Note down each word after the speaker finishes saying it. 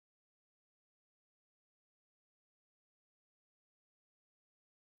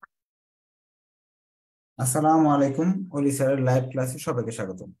আসসালামু আলাইকুম। ওলি স্যারের লাইভ ক্লাসে সবাইকে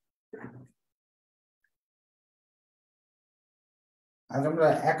স্বাগত। আজ আমরা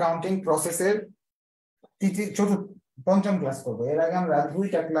অ্যাকাউন্টিং প্রসেসের পঞ্চম ক্লাস করবো। এর আগে আমরা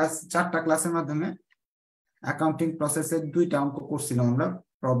চারটা ক্লাসের মাধ্যমে অ্যাকাউন্টিং প্রসেসের দুইটা অঙ্ক করছিলাম আমরা,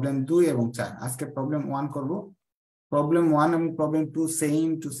 প্রবলেম 2 এবং 4। আজকে প্রবলেম 1 করব। প্রবলেম 1 এবং প্রবলেম 2 সেম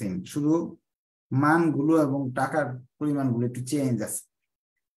টু সেম, শুধু মানগুলো এবং টাকার পরিমাণগুলো একটু চেঞ্জ আছে।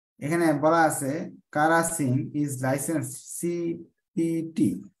 এখানে বলা আছে কারা Singh is licence CPT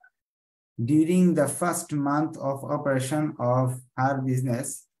during the first month of operation of her business.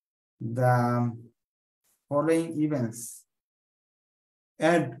 The following events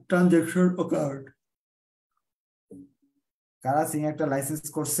and transaction occurred. কারা সিং একটা লাইসেন্স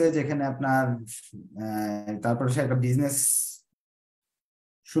করছে, যেখানে আপনার তারপরে সে একটা বিজনেস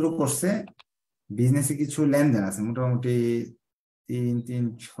শুরু করছে। বিজনেসে কিছু লেনদেন আছে, মোটামুটি 3 3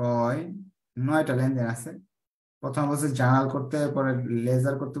 6 9টা লেনদেন আছে। প্রথম বলছে জার্নাল করতে, এরপরে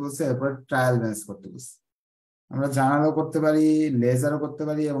লেজার করতে বলছে, এরপরে ট্রায়াল ব্যালেন্স করতে বলছে। আমরা জার্নালও করতে পারি, লেজারও করতে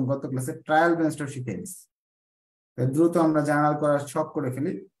পারি, এবং গত ক্লাসে ট্রায়াল ব্যালেন্সটাও শিখে গেছি। দ্রুত আমরা জার্নাল করার শখ করে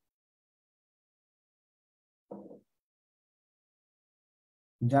ফেলি।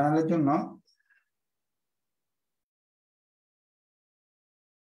 জার্নালের জন্য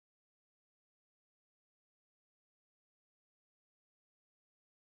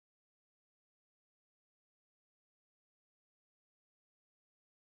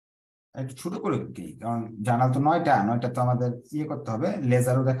একটু ছোট করে কি, কারণ জার্নাল তো 9টা তো আমাদের করতে হবে।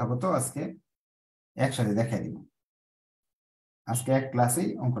 লেজারও দেখাবো, তো আজকে একসাথে দেখাই দিব। আজকে এক ক্লাসেই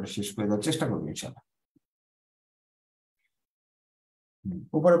অঙ্কটা শেষ করে দেওয়ার চেষ্টা করবো ইনশাআল্লাহ।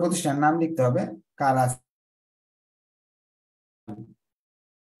 উপরে প্রতিষ্ঠান নাম লিখতে হবে, কারা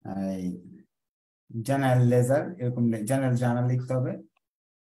জেনারেল লেজার, এরকম জেনারেল জার্নাল লিখতে হবে।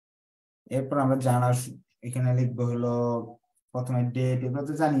 এরপর আমরা জার্নাল এখানে লিখবো হলো প্রথমে ডেট, এগুলো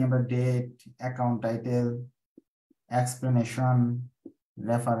তো জানি আমরা, date, account title, explanation,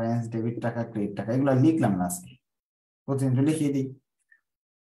 reference, debit টাকা, ক্রেডিট টাকা, এগুলো লিখলাম না আজকে, প্রতিদিন লিখিয়ে দিই।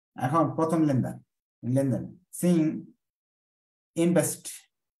 এখন প্রথম লেনদেন সিং ইনভেস্ট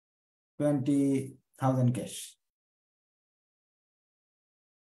 20,000 ক্যাশ।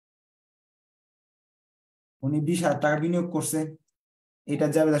 উনি 20,000 টাকা বিনিয়োগ করছে। এটা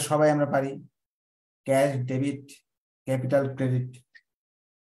যাবে, সবাই আমরা পারি, ক্যাশ, ডেবিট, ক্যাপিটাল, ক্রেডিট।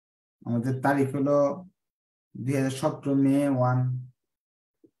 আমাদের তারিখ হলো 2017 মে 1।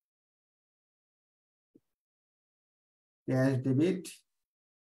 Cash, debit,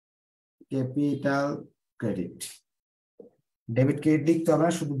 capital, credit. Debit credit লিখতে হবে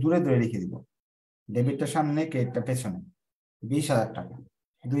না, শুধু দূরে দূরে লিখে দিব। ডেবিটটা সামনে, ক্রেডিটটা পেছনে। 20,000 টাকা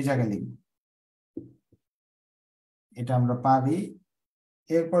দুই জায়গায় লিখব, এটা আমরা পারি।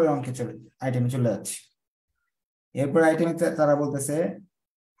 এরপরে অঙ্কে আইটেমে চলে যাচ্ছি। এরপর আইটেমে তারা বলতেছে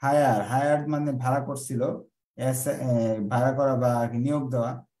হায়ার মানে ভাড়া করছিল, ভাড়া করা বা নিয়োগ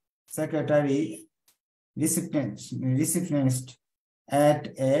দেওয়া। Secretary receptionist at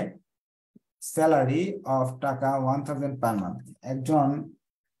a salary of টাকা 1,000 per month। একজন,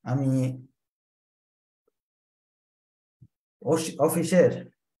 আমি অফিসের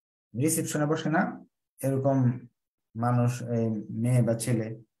রিসিপশনে বসে না, এরকম মানুষ, মেয়ে বা ছেলে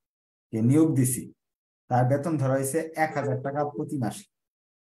কে নিয়োগ দিছি, তার বেতন ধরা হয়েছে 1,000 টাকা প্রতি মাসে।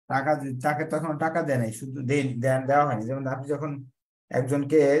 তাকে তখন টাকা দেয় নাই, শুধু দেওয়া হয়নি। যেমন আপনি যখন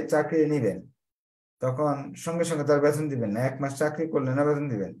একজনকে চাকরি নিবেন, তখন সঙ্গে সঙ্গে তার বেতন দিবেন না, 1 মাস চাকরি করলে না বেতন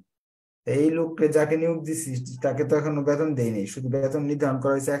দিবেন। এই লোককে যাকে নিয়োগ দিচ্ছি, তাকে তো এখনো বেতন দেয়নি, শুধু বেতন নির্ধারণ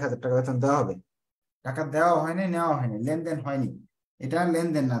করা হয়েছে 1,000 টাকা বেতন দেওয়া হবে। টাকা দেওয়া হয়নি, নেওয়া হয়নি, লেনদেন হয়নি, এটা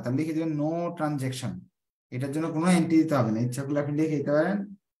লেনদেন না। তাহলে লিখে দেবেন নো ট্রানজেকশন। এটার জন্য কোনো এন্ট্রি দিতে হবে না, ইচ্ছা করলে আপনি লিখে দিতে পারেন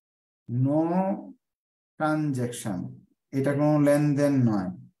নো ট্রানজেকশন, এটা কোনো লেনদেন নয়।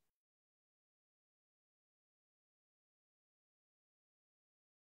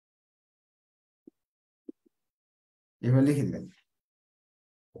 এবার লিখে দিবেন।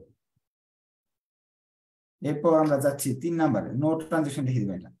 এরপর আমরা যাচ্ছি 3 নম্বরে, নো ট্রানজেকশন লিখে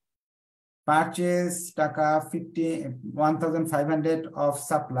দিবেন। এটা পারচেজ টাকা 1,500 of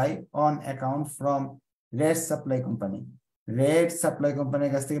supply on account from red supply company. Red supply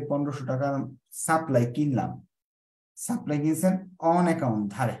কোম্পানির কাছ থেকে 1,500 টাকা সাপ্লাই কিনলাম। সাপ্লাই কিনছেন অন অ্যাকাউন্ট,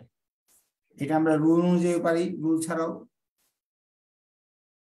 ধারে। এটা আমরা রুল অনুযায়ী পারি, রুল ছাড়াও।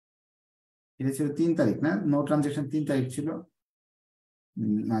 এটা ছিল 3 তারিখ না, নো ট্রানজেকশন 3 তারিখ ছিল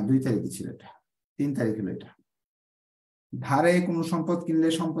না, 2 তারিখে ছিল, এটা 3 তারিখ হলো। এটা ধারে কোনো সম্পদ কিনলে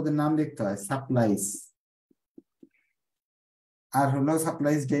সম্পদের নাম লিখতে হয়, সাপ্লাইজ। আর হলো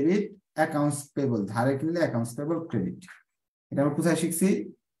সাপ্লাইজ ডেবিট, অ্যাকাউন্টস পেবল, ধারে কিনলে অ্যাকাউন্টস পেবল ক্রেডিট। এটা আমরা কোথায় শিখছি?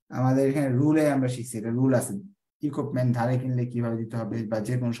 আমাদের এখানে রুলে আমরা শিখছি, এটা রুল আছে, ইকুইপমেন্ট ধারে কিনলে কিভাবে দিতে হবে, বা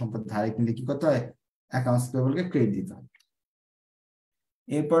যে কোনো সম্পদ ধারে কিনলে কি করতে হয়, অ্যাকাউন্টস পেয়েবলকে ক্রেডিট দিতে হবে।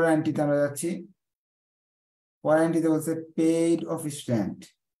 এরপর এন্ট্রিতে আমরা যাচ্ছি, পরের এন্ট্রিতে বলছে পেইড অফিস রেন্ট,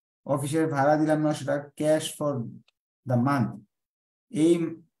 অফিসের ভাড়া দিলাম 900 টাকা, ক্যাশ ফর দ্য মান্থ, এই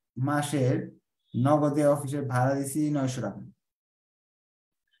মাসের নগদে অফিসের ভাড়া দিছি 900 টাকা।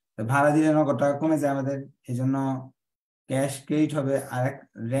 ভাড়া দিলে নগদ টাকা কমে যায় আমাদের, এই জন্য ক্যাশ ক্রেডিট হবে, আর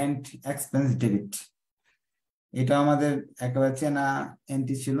রেন্ট এক্সপেন্স ডেবিট। এটা আমাদের একেবারে চেনা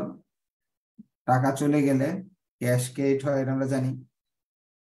এন্ট্রি ছিল, টাকা চলে গেলে ক্যাশ ক্রেডিট হয়, এটা আমরা জানি।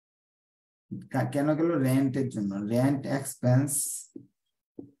 কেন গেল? রেন্টের জন্য, rent expense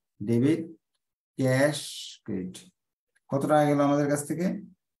debit, cash credit. কত টাকা গেল আমাদের কাছ থেকে?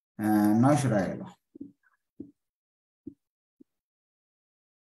 900 টাকা গেল।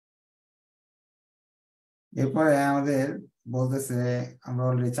 এরপরে আমাদের বলতেছে, আমরা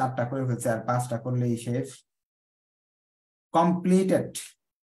অলরেডি 4টা করে ফেলছি, আর 5টা করলেই শেষ। Completed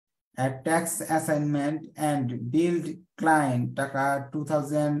tax assignment and build client টাকা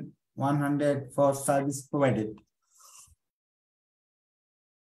 2100 ফর সার্ভিস প্রোভাইডেড।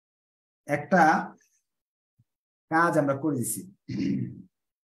 একটা কাজ আমরা করে দিছি,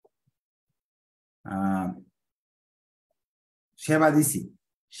 সেবা দিছি,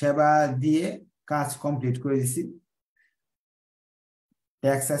 সেবা দিয়ে কাজ কমপ্লিট করে দিছি।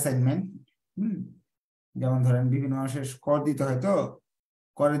 ট্যাক্স অ্যাসাইনমেন্ট, যেমন ধরেন বিভিন্ন মানুষের কর দিতে হয়, তো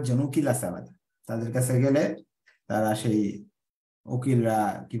করের জন্য উকিল আছে আলাদা, তাদের কাছে গেলে তারা সেই উকিলরা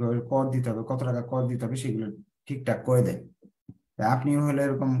কিভাবে কর দিতে হবে, কত টাকা কর দিতে হবে, সেগুলো ঠিকঠাক করে দেয়। আপনিও হলে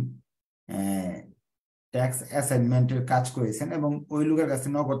এরকম ট্যাক্স অ্যাসাইনমেন্টের কাজ করেছেন এবং ওই লোকের কাছে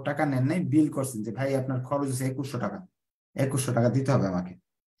নগদ টাকা নেন নাই, বিল করছেন যে ভাই আপনার খরচ হচ্ছে 2100 টাকা, 2100 টাকা দিতে হবে আমাকে।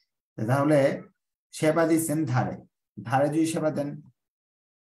 তাহলে সেবা দিচ্ছেন ধারে, ধারে যদি সেবা দেন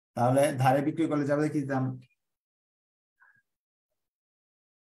তাহলে ধারে বিক্রি করলে যাবে কি দাম?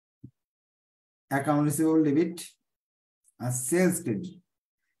 অ্যাকাউন্ট রিসিভেবল ডেবিট আর সেলস ক্রেডিট।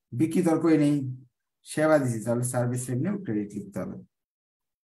 বিক্রি দর করে নেই, সেবা দিচ্ছি, তাহলে সার্ভিস রেভিনিউ ক্রেডিট লিখতে হবে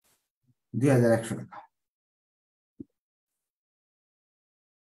 2100 টাকা।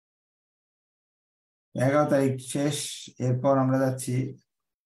 এগারো তারিখ শেষ, এরপর আমরা যাচ্ছি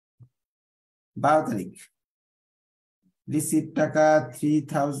 12 তারিখ। রিসিভ টাকা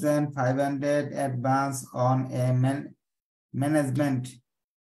 3500 advance on a management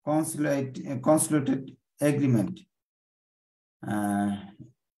consolidated agreement.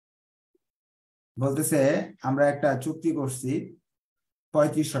 বলতেছে আমরা একটা চুক্তি করছি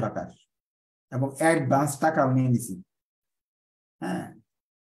 3500 টাকার, এবং অ্যাডভান্স টাকাও নিয়ে নিছি। হ্যাঁ,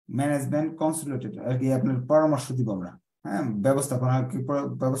 ম্যানেজমেন্ট কনসুলেটেড আর কি, আপনার পরামর্শ দিব আমরা, হ্যাঁ,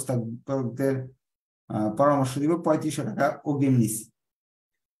 ব্যবস্থাপকদের পরামর্শ দিব, 3500 টাকা অগ্রিম নিছি।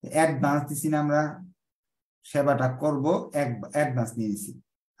 অ্যাডভান্স দিছি না আমরা, সেবাটা করব, অ্যাডভান্স নিয়ে নিছি।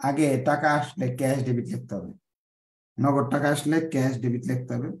 আগে টাকা আসলে ক্যাশ ডেবিট লিখতে হবে, নগদ টাকা আসলে ক্যাশ ডেবিট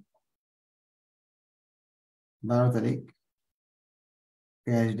লিখতে হবে। 12 তারিখ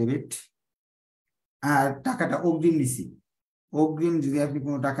ক্যাশ ডেবিট, আর টাকাটা অগ্রিম নিছি। অগ্রিম যদি আপনি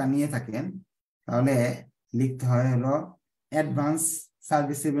কোনো টাকা নিয়ে থাকেন তাহলে লিখতে হয় হলো অ্যাডভান্স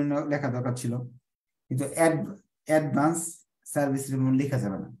সার্ভিস রেভিনিউ লেখা দরকার ছিল, কিন্তু অ্যাডভান্স সার্ভিস রেভিনিউ লেখা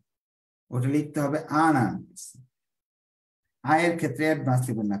যাবে না, ওটা লিখতে হবে আনআর্নড। আয়ের ক্ষেত্রে অ্যাডভান্স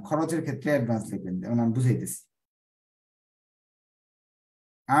লিখবেন না, খরচের ক্ষেত্রে অ্যাডভান্স লিখবেন, যেমন আমি বুঝাইতেছি।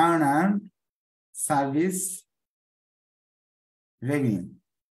 Unearned service revenue,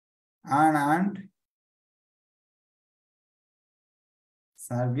 unearned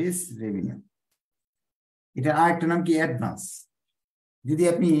service revenue, এটা আরেকটা নাম কি? অ্যাডভান্স। যদি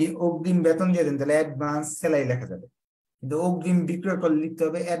আপনি অগ্রিম বেতন দিয়ে দেন তাহলে অ্যাডভান্স স্যালারি লেখা যাবে, কিন্তু অগ্রিম বিক্রয় করলে লিখতে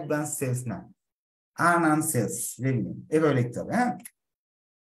হবে অ্যাডভান্স সেলস, না আনআর্নড সেলস রেভিনিউ, এভাবে লিখতে হবে। হ্যাঁ,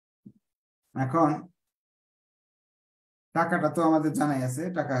 এখন টাকাটা তো আমাদের জানাই আছে,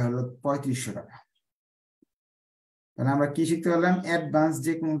 টাকা হলো 3500 টাকা। তাহলে আমরা কি শিখতে পারলাম? অ্যাডভান্স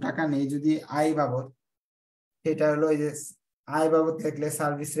যে কোনো টাকা নেই, যদি আয় বাবদ, সেটা হলো এই যে আয় বাবদ লিখলে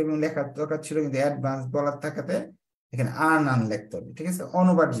সার্ভিস রেভিনিউ লেখার দরকার ছিল, কিন্তু অ্যাডভান্স বলার থাকাতে এখানে আনআর্নড লিখতে হবে, ঠিক আছে,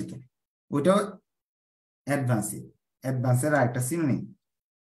 অনুবার্জিত। ওইটাও অ্যাডভান্সই, অ্যাডভান্সের আরেকটা সিনোনিম।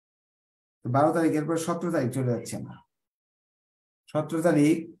 তো 12 তারিখের পর 17 তারিখ চলে যাচ্ছে আমরা। 17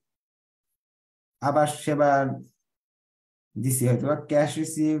 তারিখ আবার সেবা দিছি, হয়তো ক্যাশ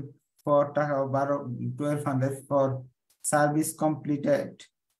রিসিভ ফর টাকা 1200 for service completed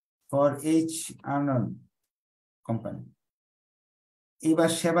for H আর্নন company. এইবার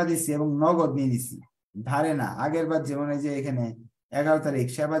সেবা দিছি এবং নগদ নিয়ে নিছি, ধারে না। আগের বার যেমন এই যে এখানে 11 তারিখ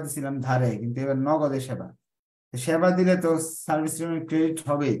সেবা দিছিলাম ধারে, কিন্তু এবার নগদে সেবা, সেবা দিলে তো সার্ভিস রেভিনিউ ক্রেডিট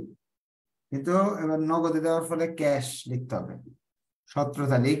হবেই, কিন্তু এবার নগদে দেওয়ার ফলে ক্যাশ লিখতে হবে। 17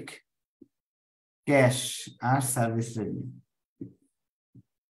 তারিখ ক্যাশ আর সার্ভিস রেভিনিউ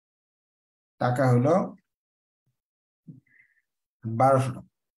টাকা হলো 1200 টাকা।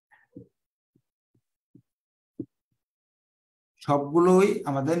 সবগুলোই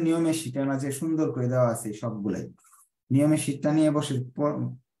আমাদের নিয়মের শীটের মাঝে সুন্দর করে দেওয়া আছে, সবগুলাই নিয়মের শীটটা নিয়ে বসে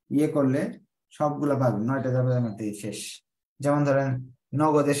ইয়ে করলে সবগুলা পাবেন, 9টা যাবে মধ্যে শেষ। যেমন ধরেন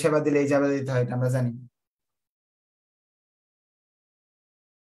নগদের সেবা দিলে এই যাবে দিতে হয়, এটা আমরা জানি।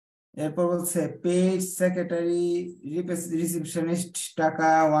 এরপর বলছে পেইড সেক্রেটারি রিসিপশনিস্ট টাকা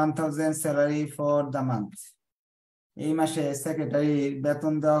 1000 স্যালারি ফর দ্য মান্থ। এই মাসে সেক্রেটারি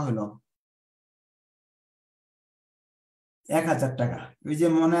বেতন দেওয়া হলো 1000 টাকা। ওই যে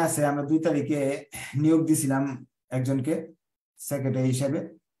মনে আছে আমরা 2 তারিখে নিয়োগ দিছিলাম একজনকে সেক্রেটারি হিসেবে,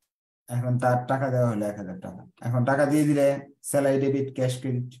 এখন তার টাকা দেওয়া হলো 1000 টাকা। এখন টাকা দিয়ে দিলে স্যালারি ডেবিট ক্যাশ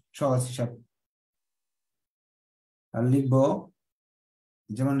ক্রেডিট সহজ হিসাব। আর লিখবো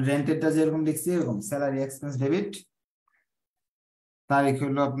যেমন রেন্টেরটা যেরকম লিখছি এরকম স্যালারি এক্সপেন্স ডেবিট, তারিখ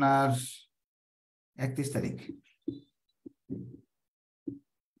হলো আপনার 31 তারিখ,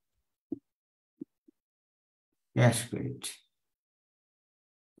 ক্যাশ ক্রেডিট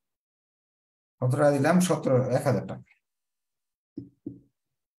কত টাকা দিলাম? 1000 টাকা।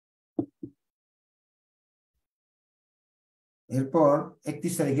 এরপর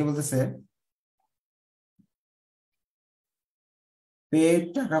 31 তারিখে বলতেছে পেড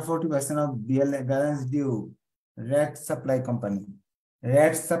টাকা 40% of balance due red supply company.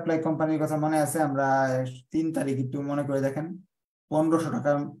 Red supply কোম্পানির কথা মনে আছে? আমরা 3 তারিখ একটু মনে করে দেখেন, 1500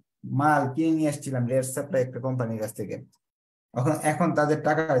 টাকার মাল কিনে নিয়ে আসছিলাম রেড সাপ্লাই একটা কোম্পানির কাছ থেকে। এখন তাদের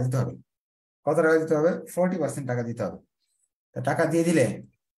টাকা দিতে হবে। কত টাকা দিতে হবে? 40% টাকা দিতে হবে। টাকা দিয়ে দিলে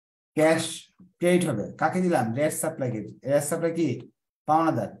ক্যাশ ক্রেডিট হবে। কাকে দিলাম? Red supply. রেড সাপ্লাই কি?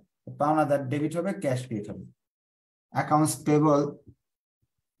 পাওনাদার। পাওনাদার ডেবিট হবে, ক্যাশ ক্রেডিট হবে। অ্যাকাউন্টস পেবল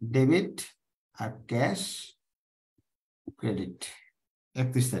ডেবিট আর ক্যাশ ক্রেডিট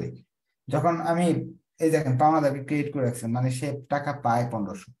 31 তারিখ। যখন আমি এই দেখেন পাওনাদারকে ক্রেডিট করে রাখছেন, মানে সে টাকা পায়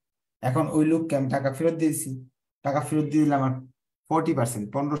 1500। এখন ওই লোককে আমি টাকা ফেরত দিয়েছি, টাকা ফেরত দিয়ে দিলাম আমার 40%,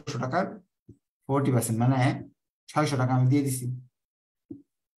 1500 টাকার 40% মানে 600 টাকা আমি দিয়ে দিছি।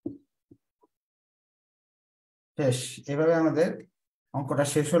 শেষ। এভাবে আমাদের অঙ্কটা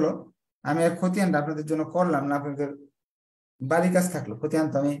শেষ হলো। আমি আর খতিয়ানটা আপনাদের জন্য করলাম না, আপনাদের বাড়ি কাজ থাকলো। খতিয়ান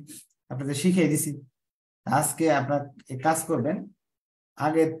তো আমি আপনাদের শিখিয়ে দিছি। আজকে আপনার কাজ করবেন,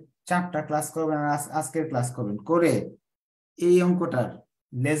 আগে 4টা ক্লাস করবেন আর আজকের ক্লাস করবেন, করে এই অঙ্কটার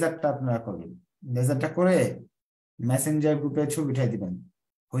লেজারটা আপনারা করবেন। লেজারটা করে মেসেঞ্জার গ্রুপে ছবি উঠাই দিবেন,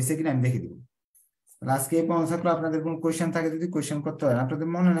 হয়েছে কিনা আমি দেখে দিব। আজকে এই পর্যন্ত থাকলো। আপনাদের কোনো কোয়েশ্চেন থাকে যদি কোয়েশ্চেন করতে পারেন। আপনাদের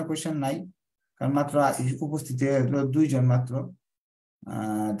মনে হয় কোয়েশ্চেন নাই, কারণ মাত্র উপস্থিতি 2 জন মাত্র।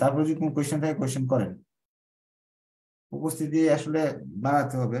 তারপর যদি কোনো কোয়েশ্চেন থাকে কোয়েশ্চেন করেন। উপস্থিতি আসলে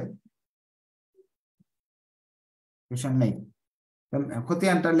বাড়াতে হবে, কোয়েশ্চেন নেই।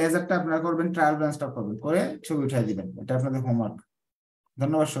 খতিয়ানটা লেজারটা আপনারা করবেন, ট্রায়াল ব্যালেন্সটা করবেন, করে ছবি উঠাই দিবেন। এটা আপনাদের হোমওয়ার্ক।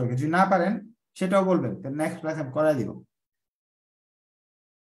 ধন্যবাদ সবাইকে। যদি না পারেন সেটাও বলবেন, নেক্সট ক্লাসে করাই দিব।